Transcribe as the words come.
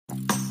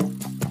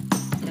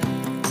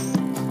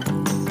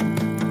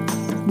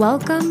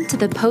Welcome to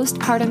the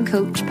Postpartum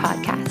Coach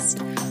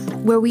podcast,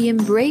 where we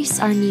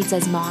embrace our needs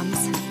as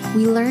moms,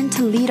 we learn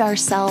to lead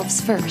ourselves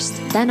first,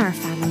 then our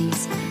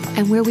families,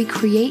 and where we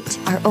create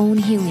our own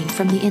healing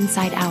from the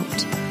inside out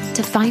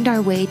to find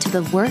our way to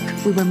the work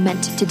we were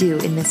meant to do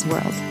in this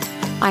world.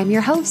 I'm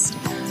your host,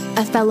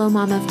 a fellow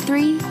mom of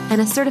 3 and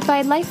a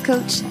certified life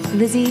coach,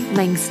 Lizzie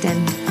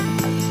Langston.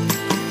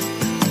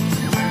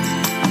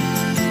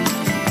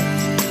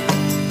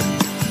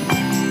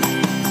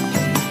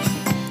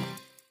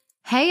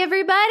 Hey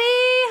everybody!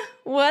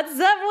 What's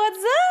up?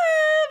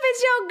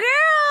 It's your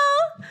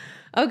girl!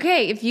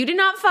 Okay, if you do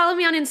not follow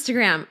me on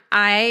Instagram,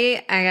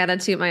 I gotta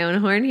toot my own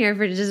horn here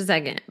for just a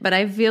second, but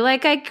I feel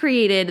like I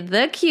created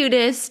the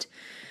cutest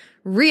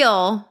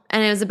reel,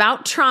 and it was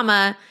about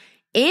trauma,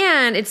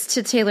 and it's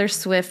to Taylor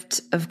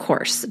Swift, of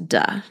course,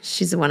 duh.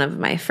 She's one of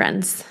my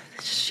friends.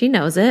 She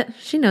knows it.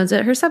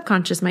 Her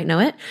subconscious might know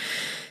it.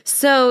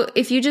 So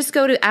if you just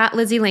go to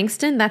 @Lizzie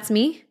Langston, that's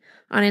me,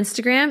 on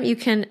Instagram, you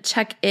can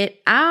check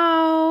it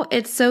out.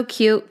 It's so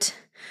cute.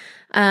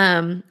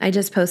 I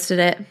just posted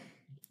it,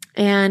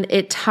 and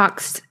it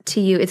talks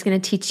to you. It's going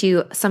to teach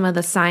you some of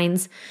the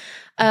signs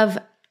of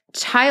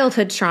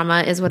childhood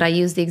trauma is what I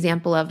use the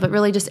example of, but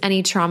really just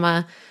any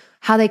trauma,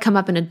 how they come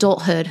up in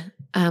adulthood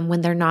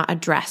when they're not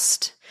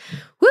addressed.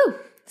 Woo!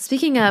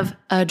 Speaking of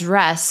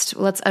addressed,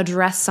 let's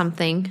address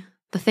something.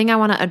 The thing I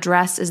want to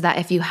address is that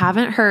if you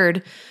haven't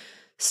heard,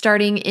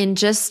 starting in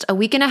just a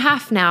week and a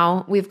half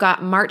now, we've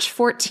got March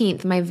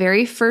 14th, my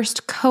very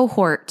first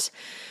cohort.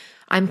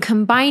 I'm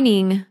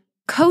combining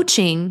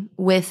coaching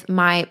with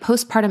my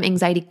postpartum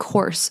anxiety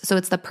course. So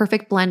it's the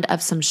perfect blend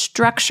of some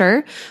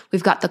structure.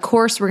 We've got the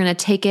course. We're going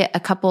to take it a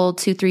couple,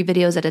 2-3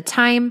 videos at a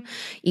time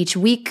each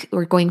week.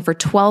 We're going for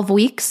 12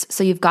 weeks.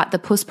 So you've got the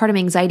postpartum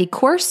anxiety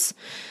course.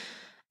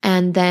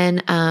 And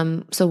then,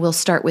 so we'll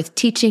start with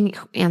teaching,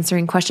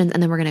 answering questions,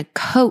 and then we're going to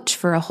coach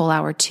for a whole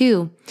hour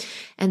too.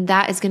 And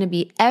that is going to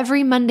be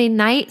every Monday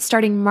night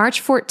starting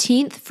March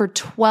 14th for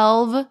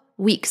 12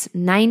 weeks,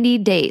 90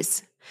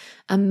 days.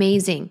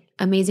 Amazing.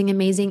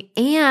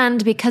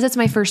 And because it's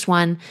my first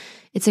one,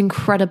 it's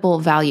incredible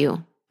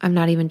value. I'm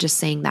not even just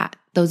saying that.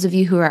 Those of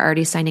you who are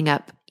already signing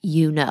up,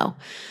 you know,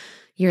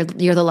 you're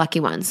the lucky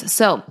ones.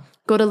 So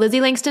go to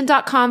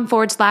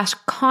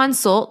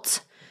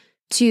LizzieLangston.com/consult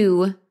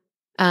to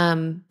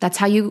that's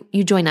how you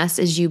join us,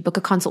 is you book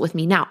a consult with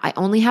me. Now, I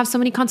only have so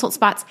many consult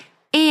spots,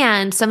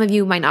 and some of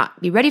you might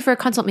not be ready for a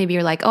consult. Maybe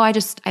you're like, oh,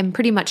 I'm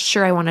pretty much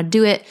sure I want to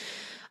do it.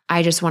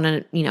 I just want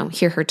to,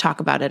 hear her talk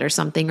about it or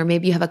something. Or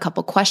maybe you have a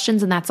couple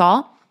questions and that's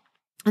all.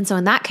 And so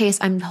in that case,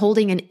 I'm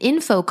holding an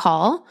info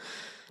call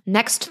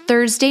next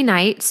Thursday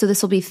night. So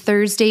this will be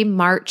Thursday,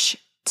 March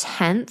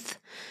 10th.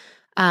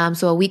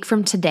 So a week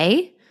from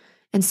today.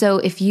 And so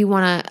if you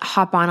want to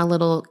hop on a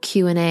little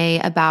Q&A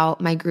about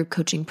my group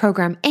coaching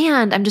program,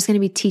 and I'm just going to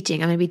be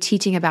teaching. I'm going to be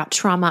teaching about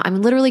trauma.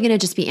 I'm literally going to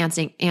just be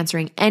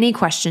answering any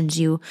questions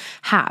you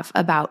have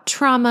about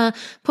trauma,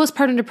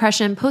 postpartum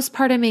depression,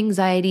 postpartum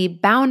anxiety,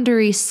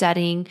 boundary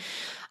setting,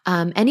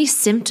 any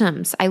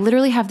symptoms. I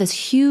literally have this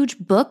huge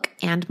book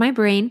and my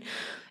brain,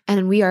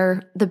 and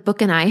the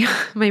book and I,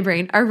 my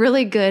brain, are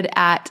really good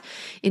at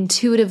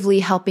intuitively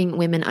helping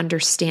women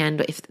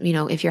understand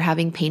if you're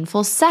having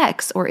painful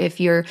sex, or if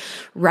your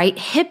right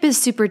hip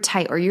is super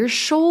tight, or your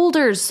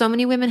shoulders. So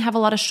many women have a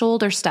lot of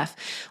shoulder stuff,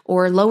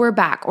 or lower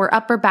back or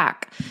upper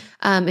back.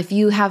 If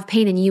you have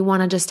pain and you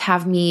want to just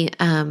have me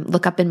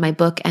look up in my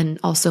book and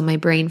also my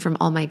brain from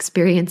all my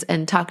experience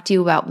and talk to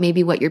you about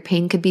maybe what your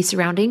pain could be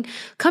surrounding,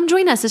 come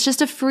join us. It's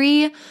just a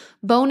free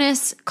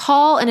bonus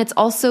call, and it's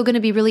also going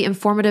to be really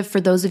informative for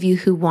those of you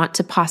who want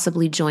to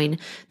possibly join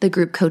the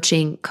group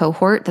coaching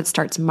cohort that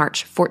starts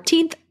March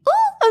 14th.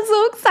 Oh, I'm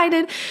so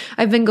excited.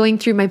 I've been going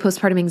through my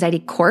postpartum anxiety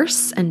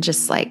course and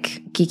just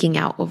like geeking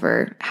out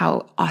over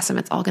how awesome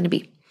it's all going to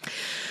be.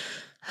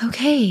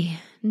 Okay,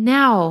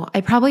 now I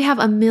probably have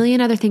a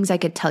million other things I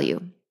could tell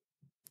you,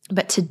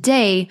 but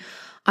today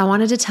I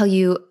wanted to tell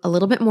you a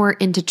little bit more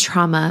into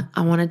trauma.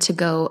 I wanted to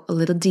go a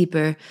little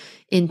deeper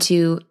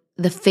into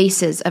the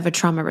phases of a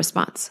trauma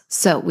response.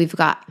 So we've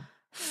got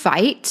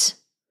fight,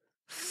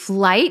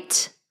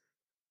 flight,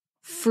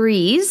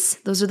 freeze.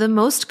 Those are the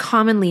most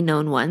commonly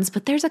known ones,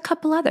 but there's a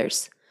couple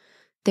others.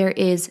 There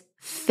is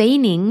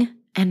feigning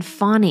and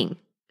fawning.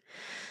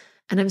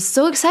 And I'm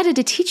so excited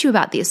to teach you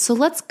about these. So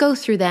let's go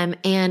through them.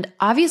 And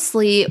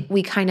obviously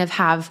we kind of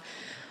have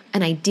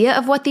an idea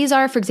of what these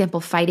are. For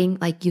example, fighting,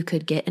 like you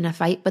could get in a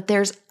fight, but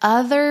there's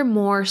other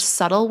more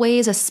subtle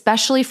ways,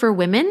 especially for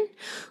women.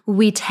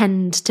 We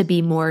tend to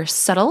be more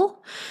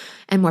subtle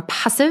and more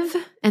passive.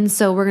 And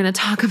so we're going to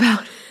talk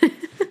about,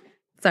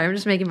 sorry, I'm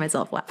just making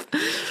myself laugh.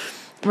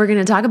 We're going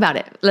to talk about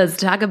it. Let's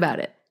talk about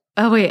it.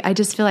 Oh, wait, I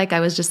just feel like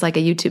I was just like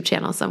a YouTube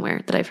channel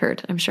somewhere that I've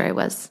heard. I'm sure I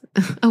was.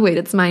 Oh, wait,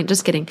 it's mine.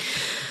 Just kidding.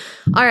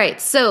 All right,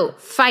 so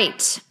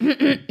fight.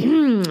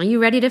 Are you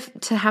ready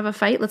to have a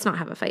fight? Let's not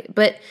have a fight,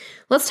 but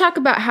let's talk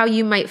about how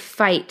you might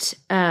fight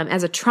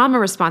as a trauma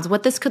response,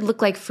 what this could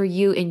look like for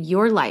you in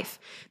your life.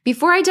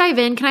 Before I dive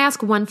in, can I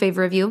ask one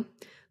favor of you?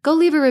 Go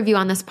leave a review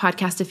on this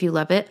podcast if you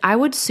love it. I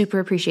would super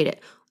appreciate it.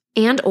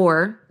 And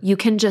or you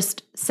can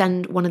just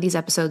send one of these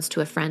episodes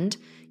to a friend.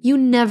 You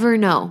never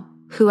know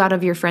who out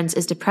of your friends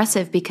is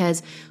depressive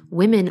because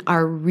women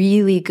are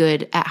really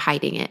good at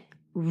hiding it,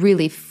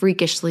 really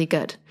freakishly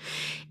good.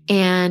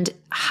 And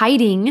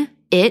hiding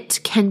it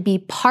can be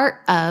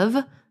part of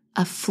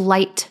a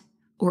flight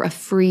or a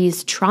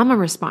freeze trauma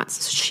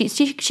response.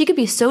 She could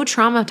be so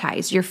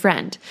traumatized, your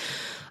friend,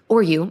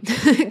 or you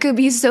could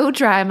be so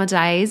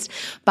traumatized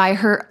by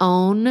her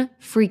own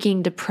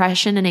freaking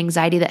depression and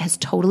anxiety that has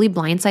totally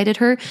blindsided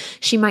her.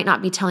 She might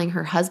not be telling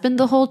her husband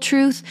the whole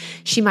truth.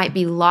 She might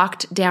be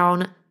locked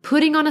down,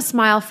 putting on a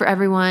smile for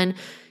everyone,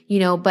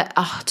 but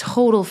a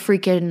total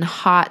freaking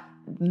hot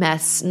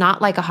mess,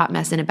 not like a hot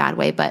mess in a bad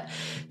way, but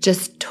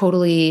just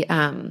totally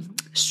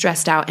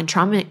stressed out and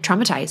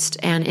traumatized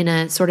and in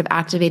a sort of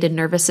activated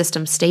nervous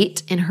system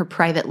state in her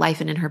private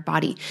life and in her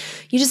body.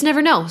 You just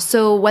never know.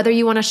 So whether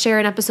you want to share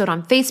an episode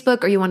on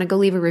Facebook or you want to go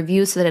leave a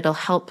review so that it'll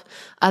help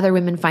other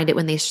women find it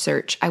when they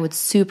search, I would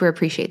super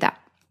appreciate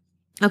that.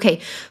 Okay,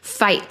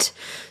 fight.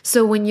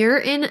 So when you're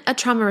in a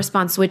trauma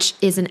response, which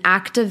is an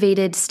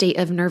activated state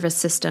of nervous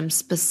system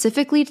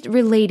specifically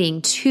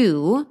relating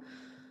to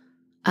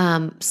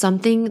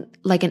something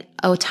like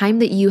a time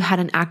that you had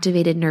an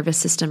activated nervous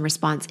system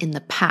response in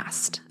the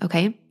past,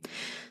 okay?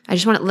 I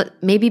just want to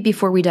maybe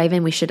before we dive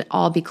in, we should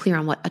all be clear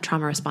on what a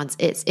trauma response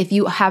is. If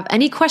you have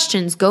any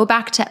questions, go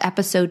back to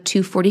episode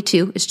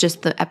 242. It's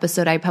just the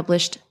episode I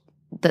published,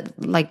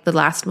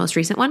 the most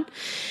recent one.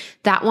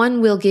 That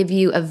one will give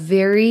you a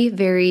very,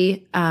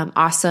 very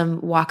awesome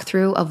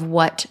walkthrough of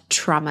what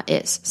trauma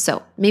is.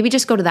 So maybe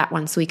just go to that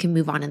one so we can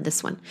move on in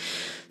this one.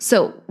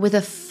 So with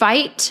a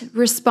fight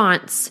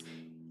response,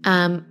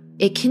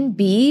 it can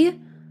be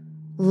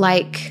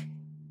like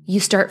you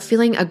start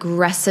feeling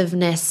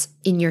aggressiveness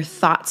in your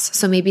thoughts.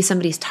 So maybe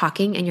somebody's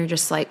talking and you're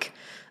just like,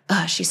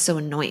 oh, she's so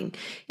annoying.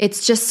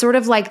 It's just sort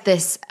of like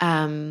this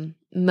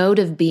mode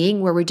of being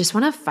where we just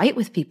want to fight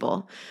with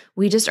people.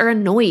 We just are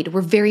annoyed.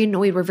 We're very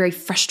annoyed. We're very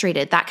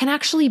frustrated. That can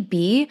actually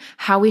be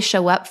how we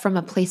show up from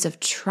a place of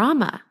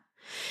trauma.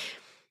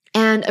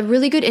 And a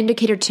really good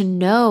indicator to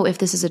know if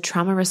this is a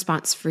trauma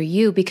response for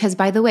you, because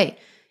by the way,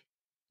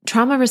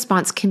 trauma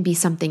response can be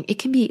something,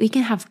 we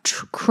can have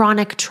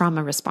chronic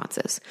trauma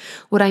responses.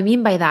 What I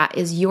mean by that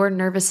is your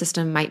nervous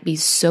system might be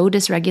so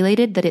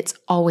dysregulated that it's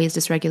always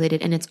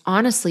dysregulated and it's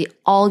honestly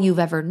all you've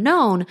ever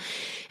known.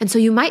 And so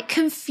you might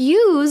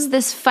confuse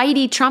this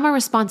fighty trauma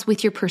response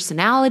with your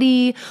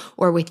personality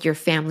or with your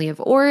family of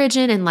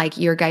origin and like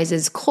your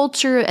guys'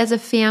 culture as a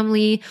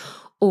family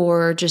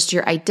or just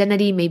your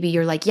identity. Maybe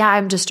you're like, yeah,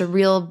 I'm just a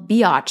real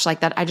biatch like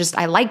that. I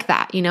like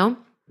that,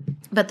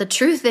 But the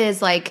truth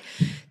is like,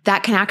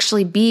 that can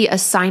actually be a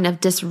sign of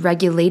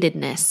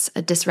dysregulatedness,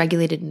 a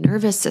dysregulated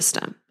nervous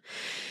system.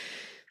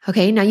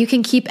 Okay, now you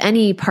can keep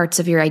any parts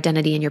of your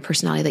identity and your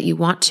personality that you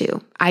want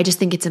to. I just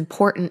think it's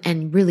important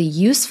and really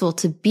useful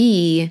to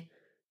be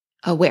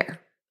aware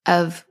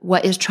of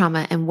what is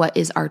trauma and what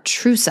is our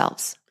true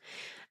selves.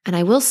 And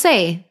I will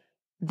say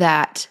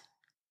that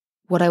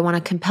what I want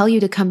to compel you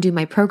to come do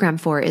my program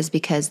for is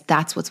because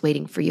that's what's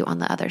waiting for you on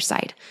the other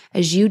side.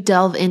 As you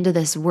delve into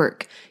this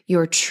work,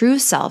 your true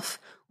self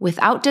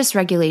without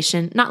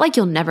dysregulation, not like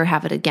you'll never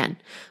have it again,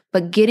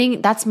 but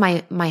that's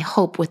my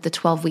hope with the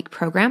 12-week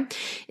program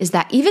is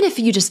that even if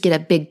you just get a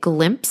big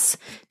glimpse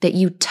that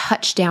you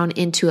touch down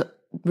into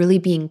really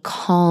being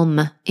calm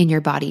in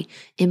your body,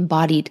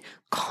 embodied,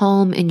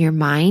 calm in your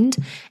mind,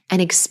 and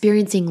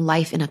experiencing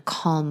life in a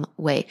calm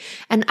way.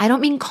 And I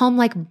don't mean calm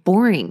like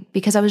boring,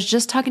 because I was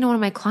just talking to one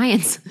of my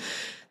clients.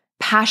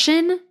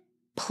 Passion,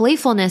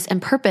 playfulness,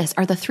 and purpose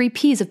are the 3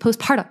 Ps of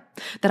postpartum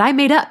that I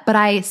made up, but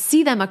I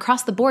see them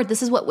across the board.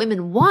 This is what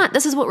women want.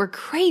 This is what we're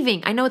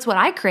craving. I know it's what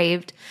I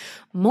craved.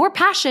 More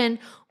passion,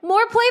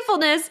 more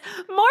playfulness,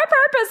 more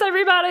purpose,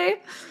 everybody.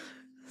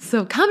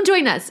 So come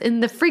join us in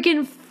the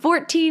freaking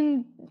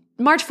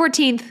March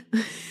 14th.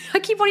 I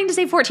keep wanting to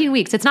say 14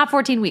 weeks. It's not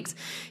 14 weeks.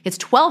 It's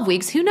 12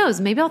 weeks. Who knows?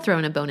 Maybe I'll throw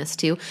in a bonus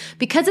too.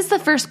 Because it's the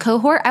first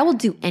cohort, I will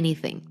do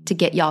anything to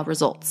get y'all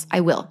results.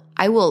 I'll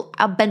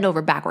bend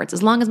over backwards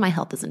as long as my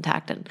health is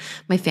intact and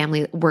my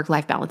family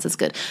work-life balance is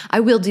good.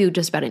 I will do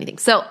just about anything.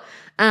 So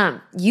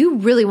you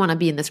really want to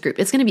be in this group.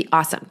 It's going to be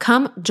awesome.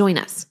 Come join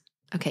us.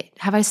 Okay.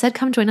 Have I said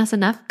come join us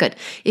enough? Good.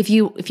 If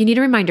you need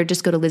a reminder,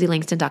 just go to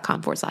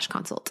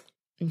lizzielangston.com/consult.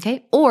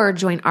 Okay. Or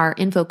join our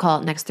info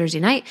call next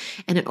Thursday night.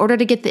 And in order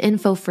to get the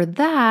info for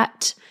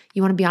that,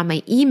 you want to be on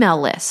my email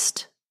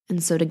list.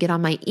 And so to get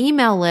on my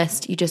email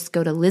list, you just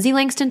go to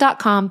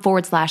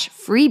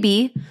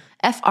lizzielangston.com/freebie,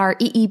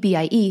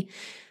 FREEBIE,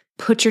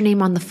 put your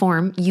name on the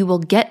form. You will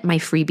get my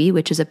freebie,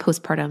 which is a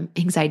postpartum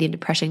anxiety and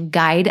depression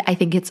guide. I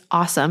think it's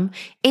awesome.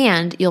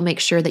 And you'll make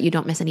sure that you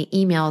don't miss any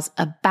emails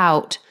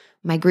about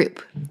my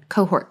group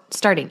cohort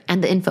starting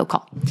and the info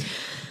call.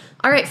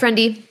 All right,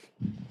 friendy.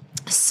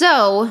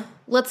 So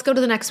let's go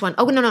to the next one.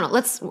 Oh, no.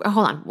 Let's hold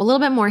on a little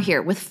bit more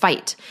here with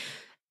fight.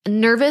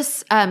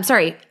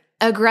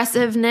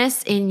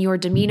 aggressiveness in your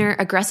demeanor,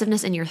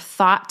 aggressiveness in your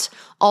thought.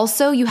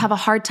 Also, you have a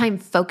hard time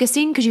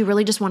focusing because you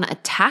really just want to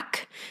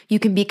attack. You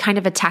can be kind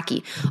of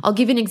attacky. I'll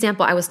give you an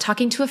example. I was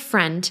talking to a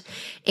friend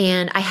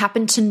and I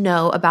happened to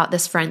know about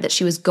this friend that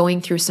she was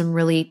going through some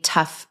really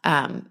tough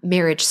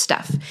marriage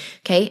stuff.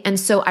 Okay. And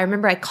so I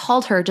remember I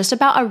called her just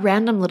about a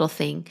random little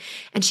thing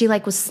and she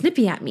was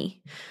snippy at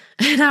me.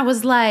 And I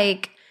was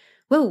like,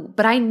 whoa,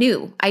 but I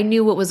knew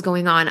what was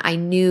going on. I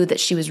knew that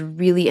she was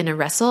really in a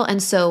wrestle.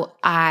 And so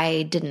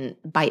I didn't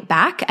bite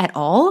back at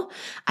all.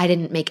 I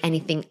didn't make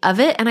anything of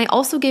it. And I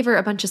also gave her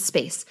a bunch of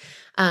space.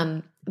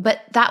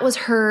 But that was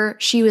her,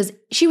 she was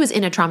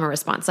in a trauma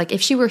response. Like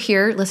if she were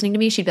here listening to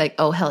me, she'd be like,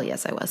 oh, hell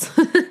yes, I was.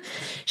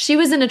 She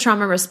was in a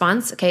trauma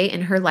response, okay,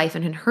 in her life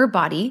and in her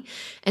body.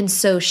 And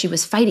so she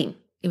was fighting.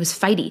 It was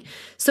fighty.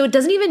 So it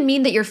doesn't even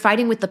mean that you're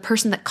fighting with the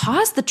person that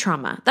caused the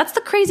trauma. That's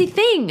the crazy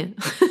thing.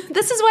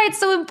 This is why it's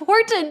so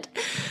important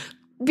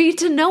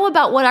to know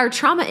about what our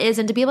trauma is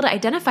and to be able to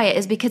identify it,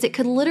 is because it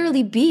could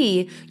literally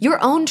be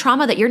your own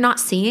trauma that you're not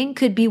seeing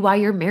could be why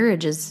your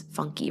marriage is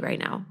funky right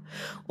now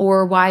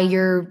or why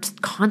you're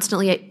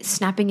constantly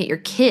snapping at your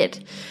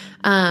kid.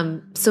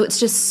 So it's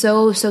just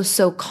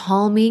so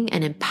calming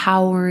and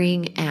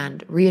empowering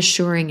and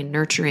reassuring and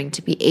nurturing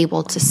to be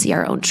able to see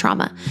our own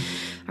trauma.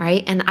 All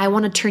right. And I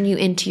want to turn you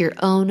into your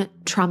own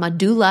trauma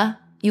doula.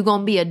 You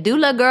going to be a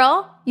doula,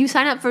 girl. You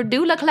sign up for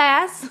doula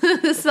class.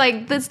 This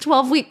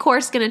 12-week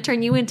course going to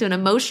turn you into an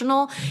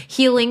emotional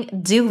healing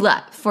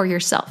doula for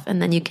yourself. And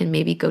then you can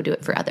maybe go do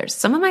it for others.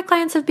 Some of my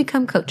clients have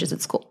become coaches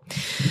at school.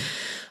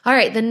 All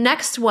right. The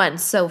next one.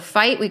 So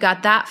fight, we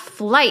got that.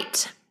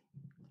 Flight.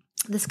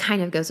 This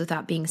kind of goes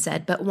without being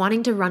said, but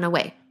wanting to run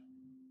away.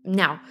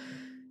 Now,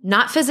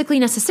 not physically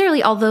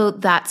necessarily, although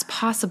that's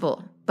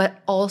possible, but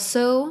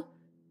also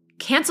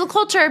cancel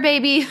culture,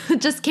 baby.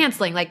 Just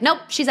canceling. Nope,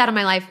 she's out of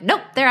my life.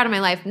 Nope, they're out of my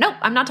life. Nope,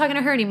 I'm not talking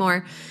to her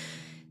anymore.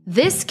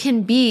 This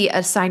can be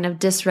a sign of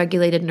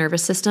dysregulated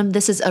nervous system.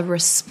 This is a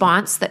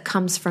response that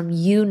comes from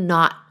you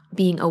not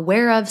being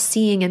aware of,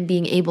 seeing, and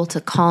being able to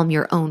calm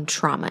your own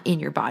trauma in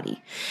your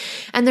body.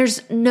 And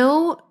there's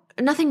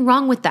nothing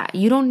wrong with that.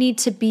 You don't need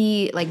to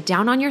be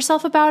down on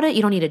yourself about it.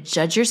 You don't need to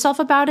judge yourself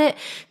about it,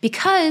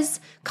 because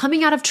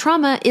coming out of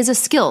trauma is a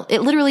skill.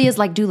 It literally is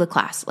like doula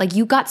class.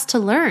 You got to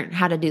learn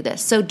how to do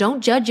this. So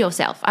don't judge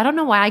yourself. I don't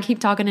know why I keep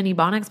talking in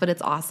Ebonics, but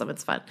it's awesome.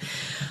 It's fun.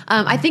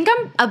 I think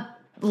I'm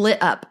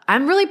lit up.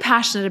 I'm really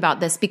passionate about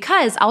this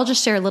because I'll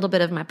just share a little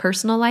bit of my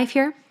personal life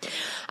here.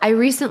 I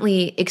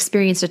recently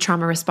experienced a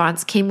trauma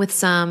response, came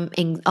with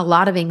a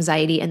lot of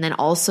anxiety, and then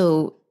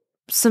also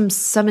some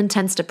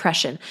intense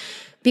depression.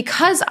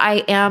 Because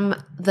I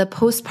am the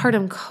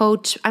postpartum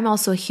coach, I'm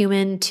also a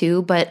human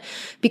too, but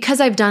because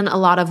I've done a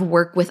lot of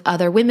work with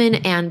other women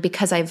and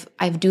because I've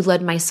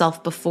doulaed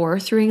myself before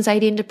through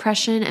anxiety and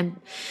depression, and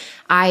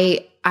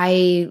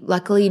I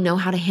luckily know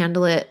how to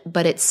handle it,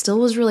 but it still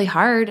was really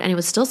hard and it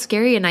was still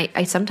scary. And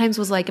I sometimes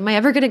was like, am I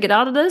ever going to get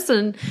out of this?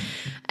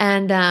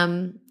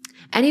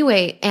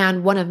 Anyway,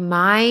 and one of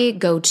my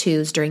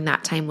go-tos during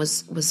that time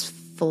was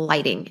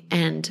flighting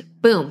and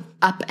boom,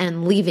 up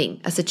and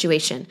leaving a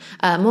situation,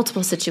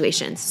 multiple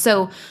situations.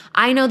 So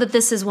I know that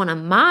this is one of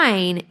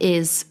mine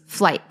is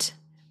flight.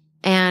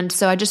 And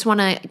so I just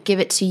want to give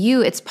it to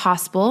you. It's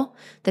possible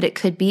that it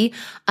could be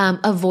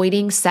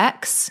avoiding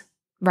sex,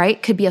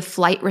 right? Could be a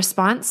flight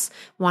response,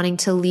 wanting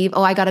to leave.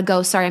 Oh, I got to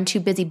go. Sorry, I'm too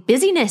busy.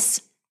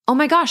 Busyness. Oh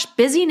my gosh,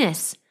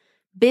 busyness.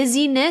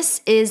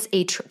 Busyness is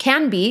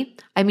can be.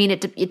 I mean,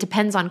 it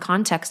depends on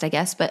context, I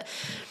guess, but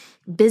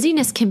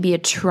busyness can be a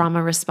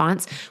trauma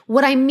response.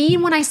 What I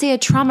mean when I say a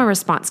trauma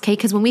response, okay,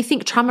 because when we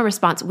think trauma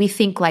response, we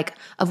think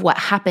of what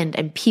happened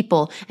and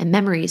people and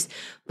memories,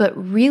 but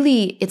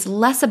really it's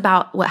less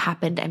about what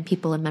happened and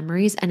people and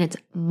memories, and it's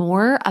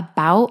more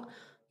about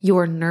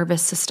your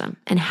nervous system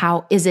and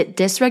how is it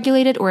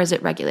dysregulated or is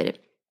it regulated?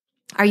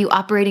 Are you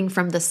operating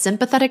from the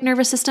sympathetic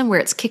nervous system where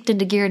it's kicked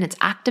into gear and it's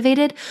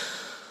activated?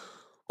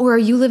 Or are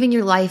you living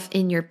your life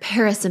in your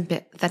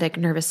parasympathetic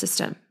nervous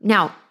system?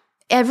 Now,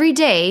 every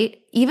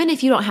day, even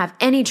if you don't have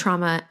any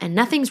trauma and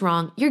nothing's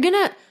wrong, you're going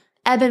to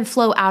ebb and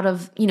flow out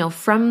of,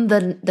 from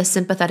the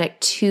sympathetic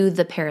to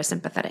the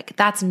parasympathetic.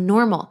 That's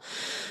normal.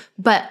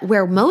 But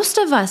where most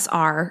of us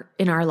are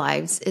in our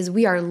lives is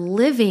we are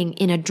living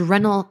in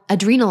adrenal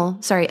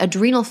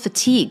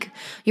fatigue.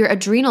 Your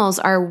adrenals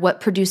are what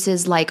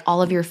produces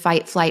all of your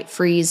fight, flight,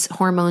 freeze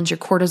hormones, your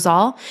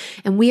cortisol.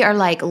 And we are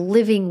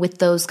living with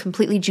those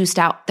completely juiced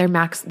out.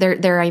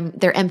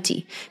 They're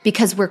empty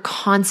because we're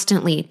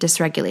constantly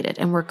dysregulated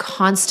and we're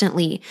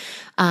constantly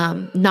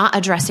not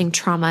addressing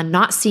trauma,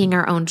 not seeing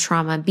our own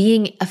trauma,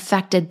 being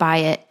affected by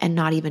it and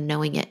not even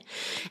knowing it.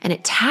 And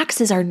it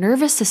taxes our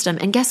nervous system.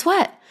 And guess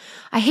what?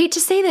 I hate to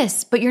say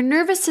this, but your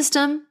nervous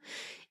system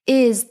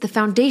is the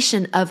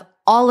foundation of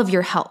all of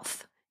your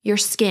health, your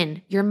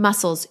skin, your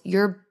muscles,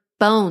 your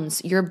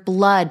bones, your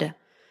blood,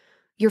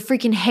 your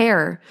freaking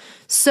hair.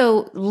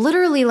 So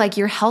literally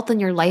your health and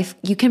your life,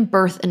 you can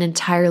birth an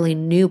entirely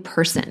new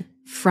person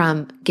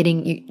from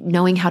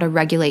knowing how to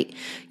regulate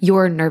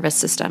your nervous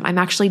system. I'm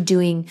actually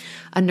doing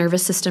a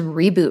nervous system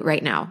reboot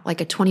right now, like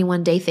a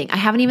 21-day thing. I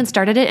haven't even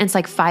started it, and it's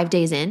like 5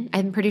 days in.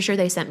 I'm pretty sure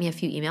they sent me a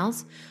few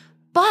emails,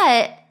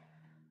 but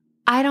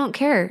I don't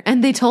care.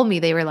 And they told me,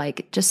 they were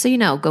like, just so you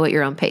know, go at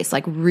your own pace.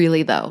 Like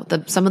really though,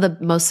 some of the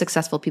most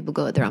successful people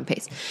go at their own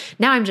pace.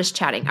 Now I'm just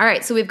chatting. All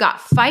right. So we've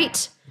got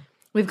fight,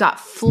 we've got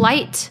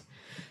flight.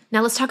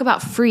 Now let's talk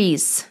about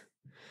freeze.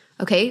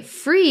 Okay.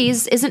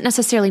 Freeze isn't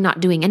necessarily not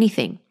doing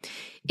anything.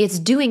 It's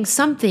doing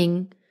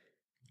something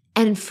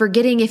and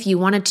forgetting if you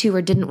wanted to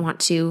or didn't want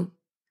to.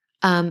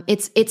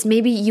 It's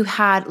maybe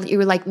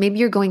maybe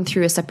you're going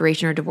through a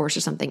separation or divorce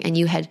or something, and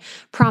you had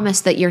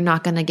promised that you're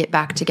not going to get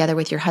back together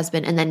with your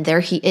husband. And then there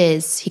he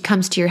is, he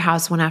comes to your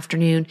house one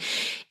afternoon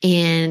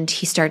and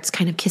he starts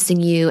kind of kissing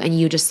you, and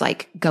you just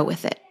like go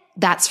with it.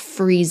 That's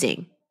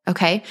freezing.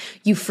 Okay.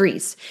 You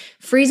freeze.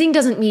 Freezing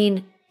doesn't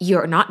mean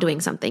you're not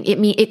doing something.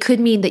 It could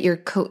mean that you're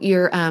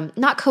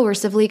not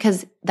coercively,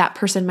 because that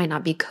person might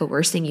not be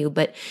coercing you,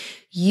 but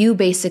you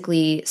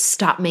basically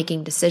stop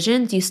making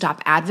decisions. You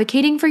stop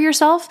advocating for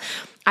yourself.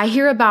 I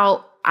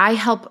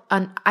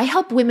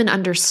help women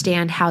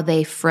understand how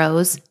they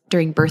froze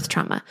during birth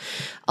trauma.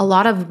 A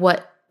lot of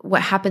what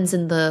happens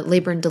in the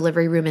labor and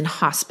delivery room in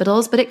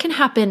hospitals, but it can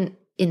happen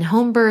in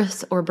home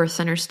births or birth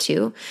centers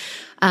too,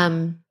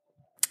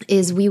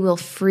 is we will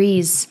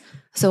freeze.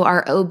 So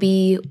our OB,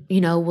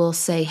 will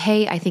say,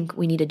 hey, I think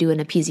we need to do an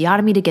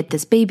episiotomy to get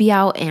this baby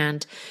out.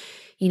 And,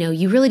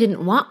 you really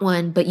didn't want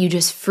one, but you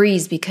just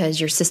freeze because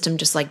your system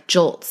just like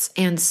jolts.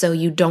 And so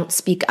you don't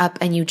speak up,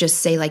 and you just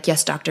say like,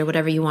 yes, doctor,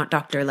 whatever you want,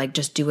 doctor, like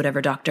just do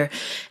whatever, doctor.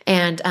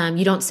 And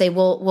you don't say,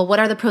 well, what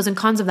are the pros and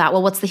cons of that?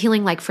 Well, what's the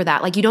healing like for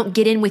that? Like you don't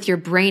get in with your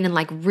brain and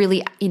like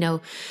really,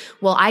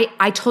 well,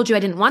 I told you I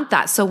didn't want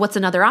that. So what's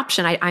another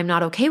option? I'm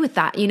not okay with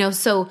that,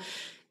 so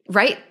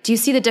right? Do you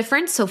see the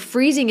difference? So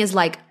freezing is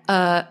like,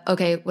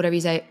 okay, whatever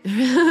you say,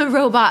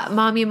 robot,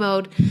 mommy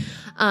mode.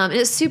 And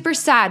it's super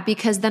sad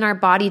because then our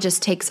body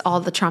just takes all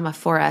the trauma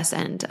for us.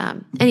 And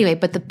anyway,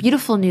 but the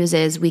beautiful news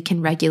is we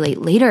can regulate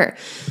later.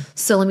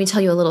 So let me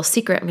tell you a little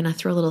secret. I'm going to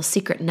throw little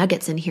secret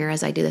nuggets in here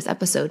as I do this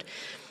episode.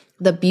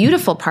 The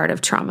beautiful part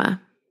of trauma,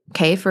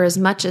 okay, for as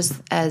much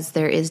as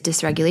there is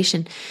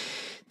dysregulation,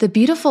 the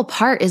beautiful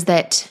part is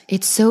that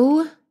it's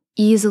so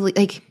easily,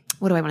 like,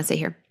 what do I want to say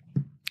here?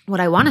 What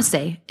I want to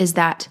say is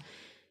that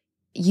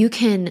you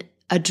can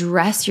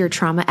address your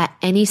trauma at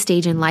any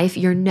stage in life.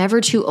 You're never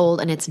too old,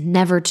 and it's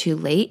never too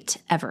late,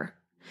 ever.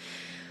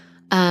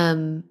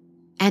 And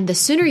the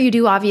sooner you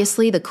do,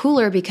 obviously, the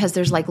cooler, because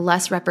there's like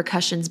less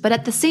repercussions. But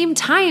at the same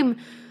time,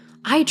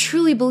 I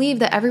truly believe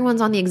that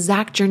everyone's on the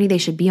exact journey they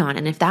should be on.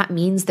 And if that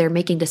means they're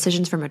making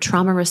decisions from a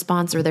trauma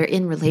response, or they're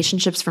in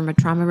relationships from a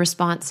trauma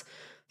response,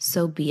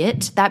 so be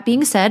it. That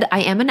being said,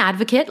 I am an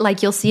advocate,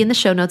 like you'll see in the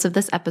show notes of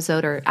this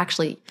episode, or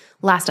actually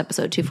last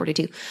episode,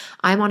 242.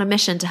 I'm on a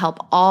mission to help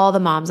all the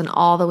moms and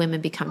all the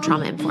women become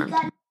trauma informed.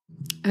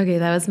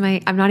 Okay,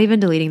 I'm not even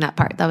deleting that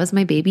part. That was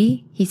my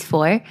baby. He's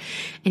 4, and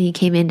he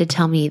came in to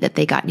tell me that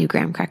they got new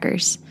graham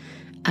crackers,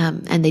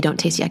 and they don't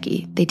taste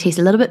yucky. They taste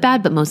a little bit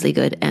bad, but mostly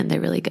good, and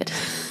they're really good.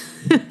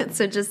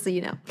 So just so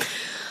you know.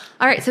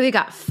 All right, so we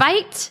got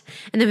fight,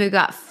 and then we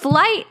got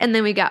flight, and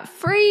then we got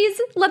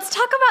freeze. Let's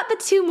talk about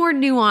the 2 more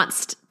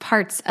nuanced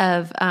parts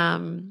of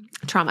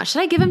trauma.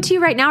 Should I give them to you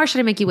right now, or should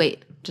I make you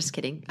wait? Just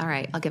kidding. All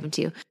right, I'll give them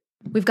to you.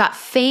 We've got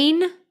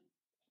Feign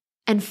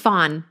and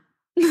Fawn.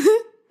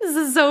 This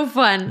is so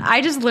fun.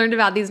 I just learned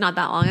about these not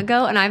that long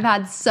ago, and I've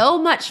had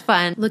so much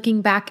fun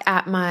looking back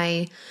at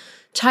my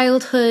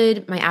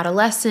childhood, my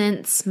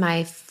adolescence,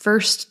 my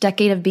first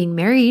decade of being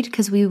married,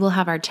 because we will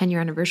have our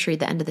 10-year anniversary at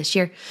the end of this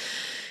year,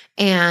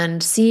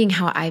 and seeing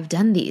how I've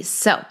done these.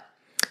 So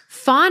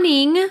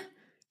fawning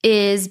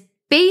is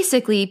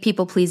basically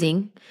people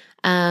pleasing.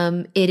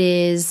 It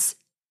is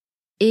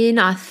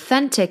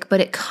inauthentic, but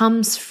it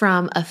comes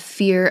from a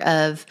fear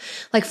of,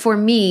 like for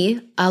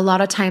me, a lot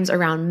of times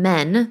around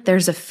men,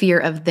 there's a fear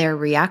of their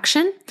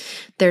reaction.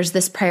 There's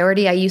this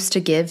priority I used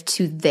to give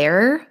to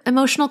their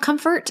emotional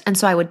comfort. And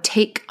so I would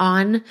take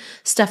on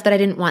stuff that I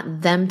didn't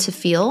want them to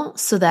feel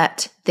so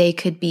that they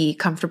could be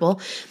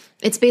comfortable.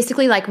 It's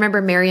basically like,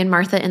 remember Mary and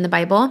Martha in the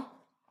Bible?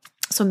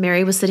 So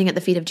Mary was sitting at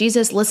the feet of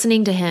Jesus,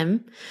 listening to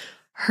him.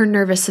 Her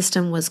nervous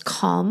system was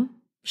calm.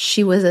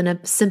 She was in a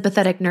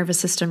sympathetic nervous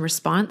system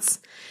response.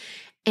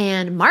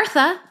 And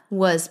Martha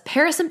was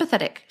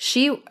parasympathetic.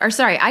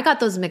 I got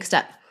those mixed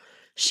up.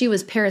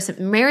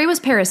 Mary was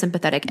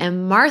parasympathetic,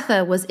 and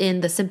Martha was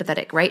in the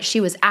sympathetic, right? She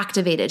was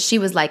activated. She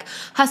was like,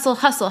 hustle,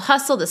 hustle,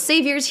 hustle. The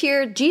Savior's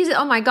here. Jesus,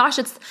 oh my gosh,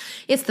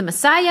 it's the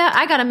Messiah.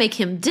 I got to make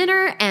him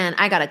dinner, and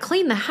I got to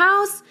clean the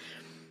house,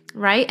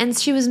 right? And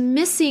she was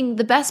missing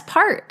the best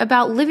part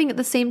about living at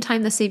the same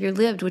time the Savior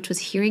lived, which was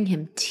hearing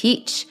him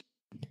teach.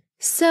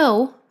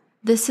 So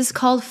this is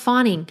called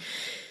fawning.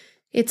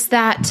 It's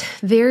that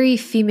very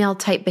female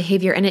type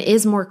behavior, and it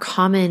is more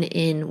common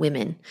in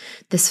women,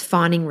 this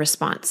fawning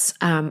response.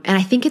 And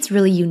I think it's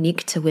really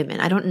unique to women.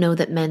 I don't know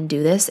that men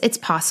do this. It's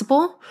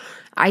possible.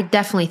 I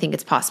definitely think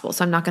it's possible.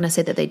 So I'm not going to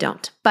say that they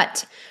don't.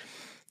 But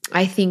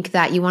I think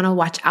that you want to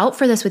watch out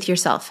for this with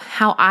yourself.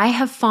 How I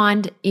have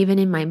fawned even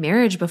in my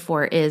marriage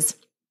before is,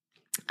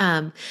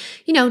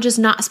 just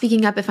not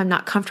speaking up if I'm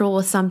not comfortable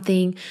with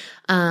something,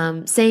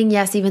 saying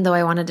yes, even though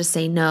I wanted to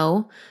say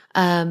no.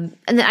 And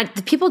then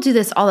people do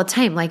this all the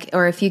time.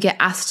 Or if you get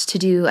asked to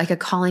do like a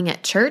calling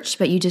at church,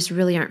 but you just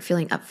really aren't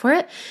feeling up for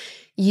it,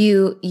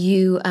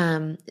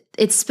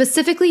 it's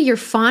specifically you're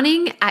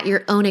fawning at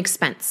your own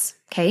expense.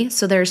 Okay.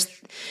 So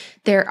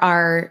there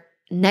are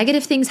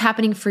negative things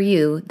happening for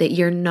you that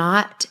you're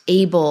not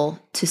able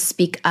to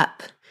speak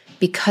up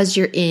because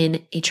you're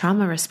in a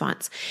trauma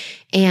response.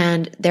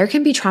 And there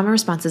can be trauma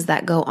responses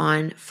that go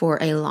on for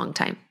a long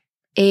time,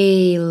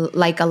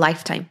 like a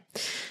lifetime.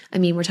 I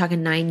mean, we're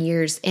talking 9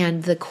 years.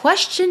 And the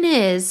question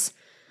is,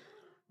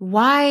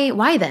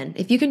 why then?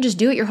 If you can just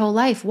do it your whole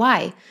life,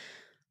 why?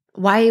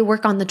 Why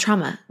work on the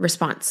trauma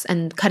response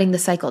and cutting the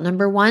cycle?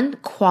 Number one,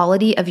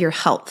 quality of your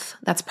health.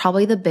 That's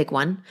probably the big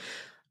one.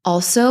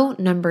 Also,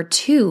 number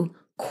two,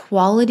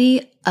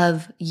 quality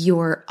of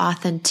your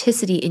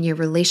authenticity in your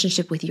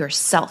relationship with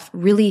yourself.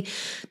 Really,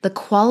 the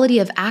quality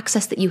of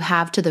access that you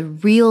have to the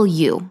real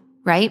you,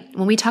 right?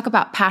 When we talk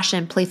about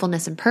passion,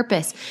 playfulness, and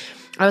purpose,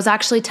 I was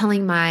actually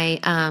telling my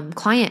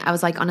client, I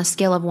was like, on a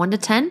scale of 1 to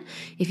 10,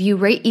 if you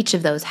rate each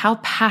of those, how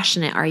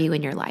passionate are you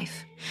in your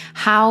life?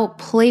 How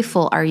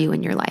playful are you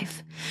in your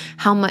life?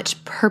 How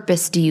much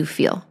purpose do you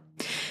feel?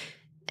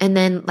 And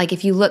then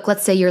if you look,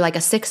 let's say you're like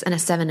a 6 and a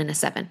 7 and a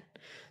 7.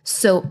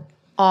 So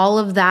all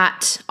of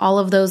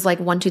those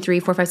 1, 2, 3,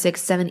 4, 5,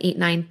 6, 7, 8,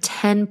 9,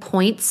 10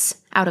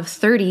 points out of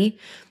 30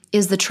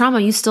 is the trauma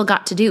you still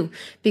got to do,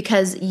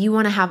 because you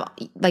want to have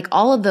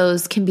all of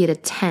those can be at a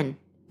 10.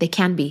 They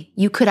can be.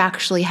 You could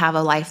actually have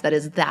a life that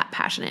is that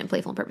passionate and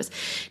playful and purpose.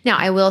 Now,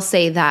 I will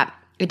say that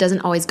it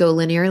doesn't always go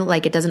linear.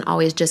 It doesn't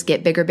always just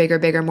get bigger, bigger,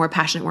 bigger, more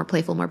passionate, more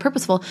playful, more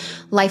purposeful.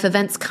 Life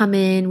events come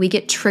in, we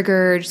get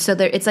triggered. So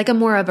it's like a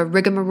more of a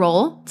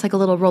rigmarole. It's like a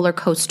little roller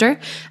coaster.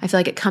 I feel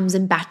like it comes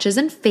in batches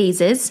and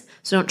phases.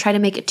 So don't try to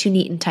make it too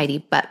neat and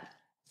tidy. But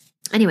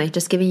anyway,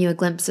 just giving you a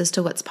glimpse as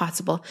to what's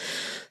possible.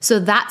 So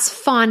that's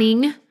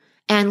fawning.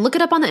 And look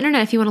it up on the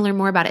internet if you want to learn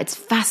more about it. It's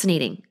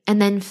fascinating.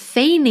 And then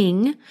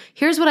feigning,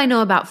 here's what I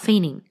know about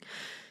feigning,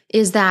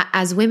 is that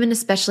as women,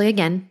 especially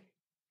again,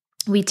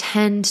 we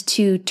tend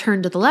to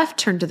turn to the left,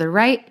 turn to the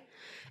right,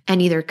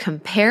 and either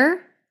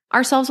compare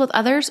ourselves with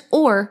others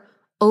or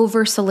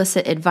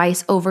over-solicit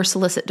advice,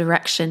 over-solicit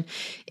direction.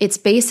 It's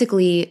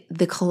basically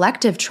the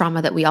collective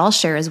trauma that we all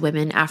share as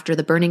women after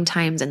the burning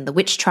times and the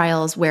witch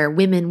trials, where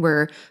women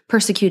were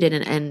persecuted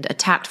and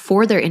attacked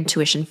for their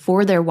intuition,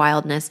 for their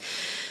wildness.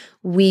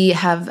 We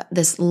have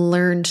this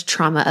learned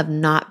trauma of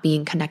not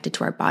being connected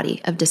to our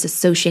body, of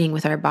disassociating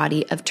with our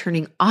body, of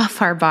turning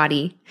off our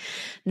body,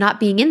 not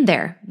being in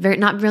there,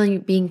 not really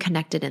being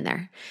connected in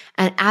there.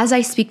 And as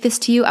I speak this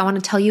to you, I want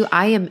to tell you,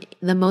 I am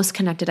the most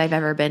connected I've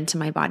ever been to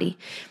my body.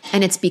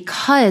 And it's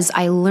because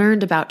I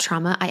learned about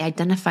trauma, I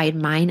identified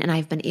mine, and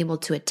I've been able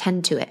to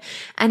attend to it.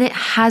 And it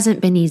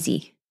hasn't been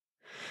easy.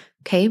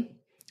 Okay?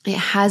 It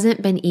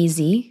hasn't been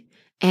easy,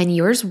 and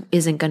yours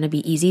isn't going to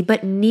be easy,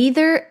 but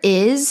neither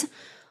is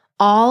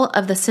all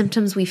of the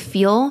symptoms we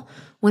feel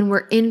when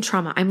we're in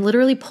trauma. I'm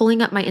literally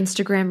pulling up my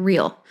Instagram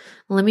reel.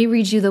 Let me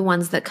read you the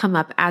ones that come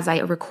up as I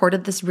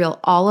recorded this reel,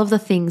 all of the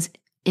things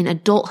in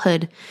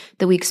adulthood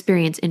that we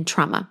experience in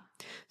trauma.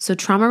 So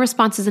trauma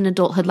responses in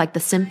adulthood, like the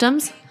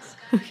symptoms.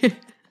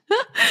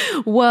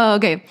 Whoa,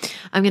 okay.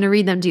 I'm going to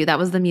read them to you. That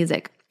was the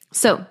music.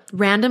 So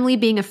randomly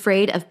being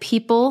afraid of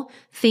people,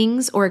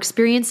 things, or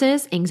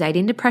experiences, anxiety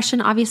and depression,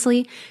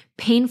 obviously,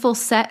 painful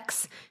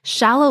sex,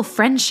 shallow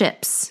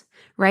friendships,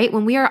 right?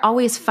 When we are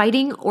always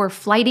fighting or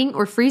flighting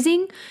or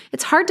freezing,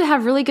 it's hard to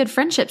have really good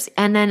friendships.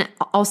 And then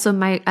also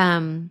my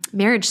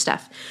marriage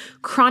stuff,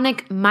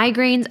 chronic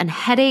migraines and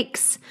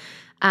headaches,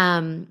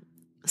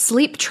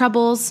 sleep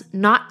troubles,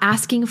 not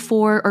asking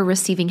for or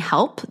receiving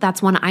help.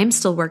 That's one I'm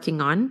still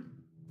working on.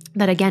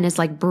 That again is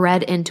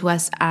bred into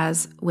us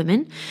as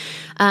women.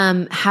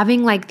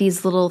 Having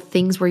these little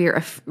things where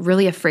you're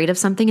really afraid of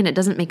something and it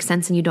doesn't make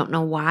sense and you don't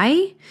know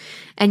why.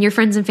 And your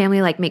friends and family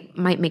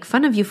might make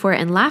fun of you for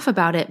it and laugh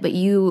about it, but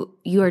you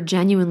are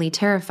genuinely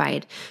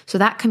terrified. So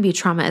that can be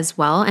trauma as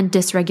well, and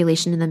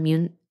dysregulation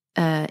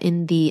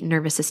in the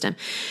nervous system.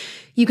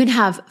 You can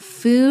have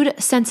food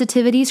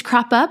sensitivities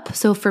crop up.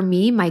 So for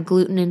me, my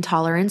gluten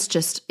intolerance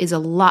just is a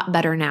lot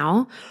better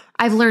now.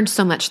 I've learned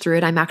so much through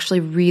it. I'm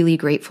actually really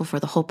grateful for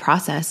the whole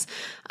process.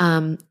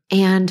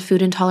 And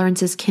food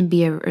intolerances can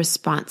be a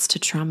response to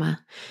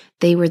trauma.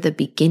 They were the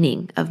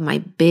beginning of my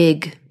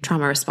big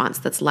trauma response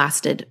that's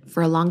lasted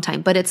for a long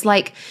time. But it's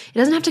it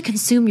doesn't have to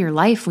consume your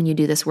life when you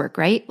do this work,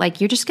 right?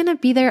 You're just going to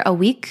be there a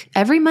week.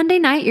 Every Monday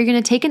night, you're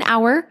going to take an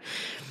hour.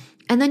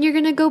 And then you're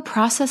going to go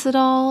process it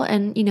all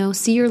and,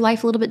 see your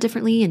life a little bit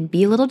differently and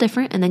be a little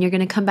different. And then you're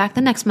going to come back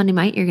the next Monday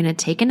night. You're going to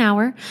take an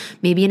hour,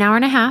 maybe an hour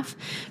and a half,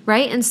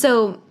 right? And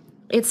so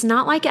it's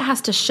not like it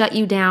has to shut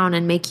you down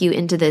and make you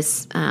into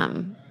this,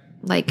 I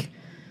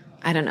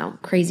don't know,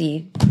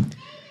 crazy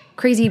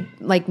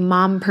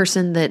mom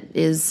person that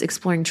is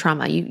exploring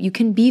trauma. You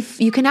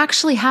can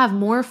actually have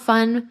more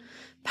fun,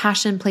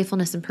 passion,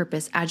 playfulness, and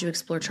purpose as you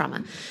explore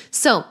trauma.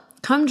 So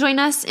come join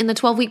us in the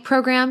 12-week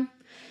program.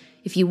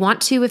 If you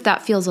want to, if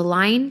that feels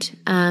aligned,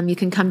 you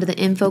can come to the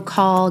info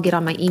call, get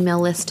on my email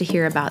list to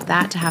hear about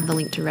that, to have the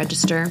link to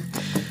register.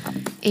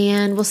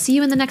 And we'll see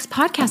you in the next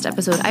podcast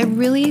episode. I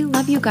really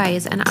love you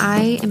guys, and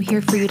I am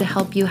here for you to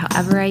help you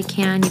however I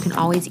can. You can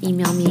always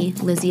email me,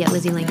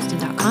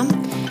 Lizzie@LizzieLangston.com,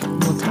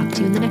 and we'll talk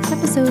to you in the next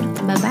episode.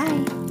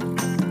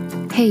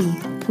 Bye-bye. Hey,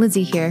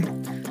 Lizzie here.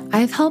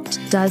 I've helped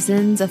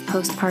dozens of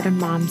postpartum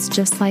moms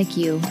just like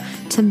you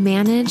to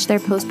manage their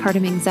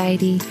postpartum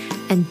anxiety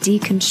and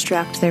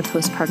deconstruct their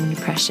postpartum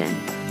depression.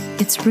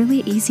 It's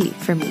really easy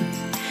for me.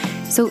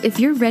 So if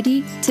you're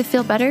ready to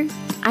feel better,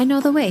 I know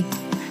the way.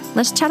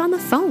 Let's chat on the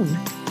phone.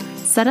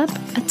 Set up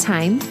a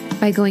time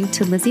by going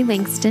to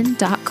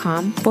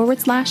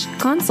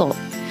LizzieLangston.com/consult.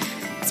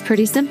 It's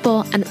pretty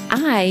simple, and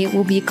I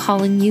will be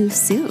calling you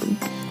soon.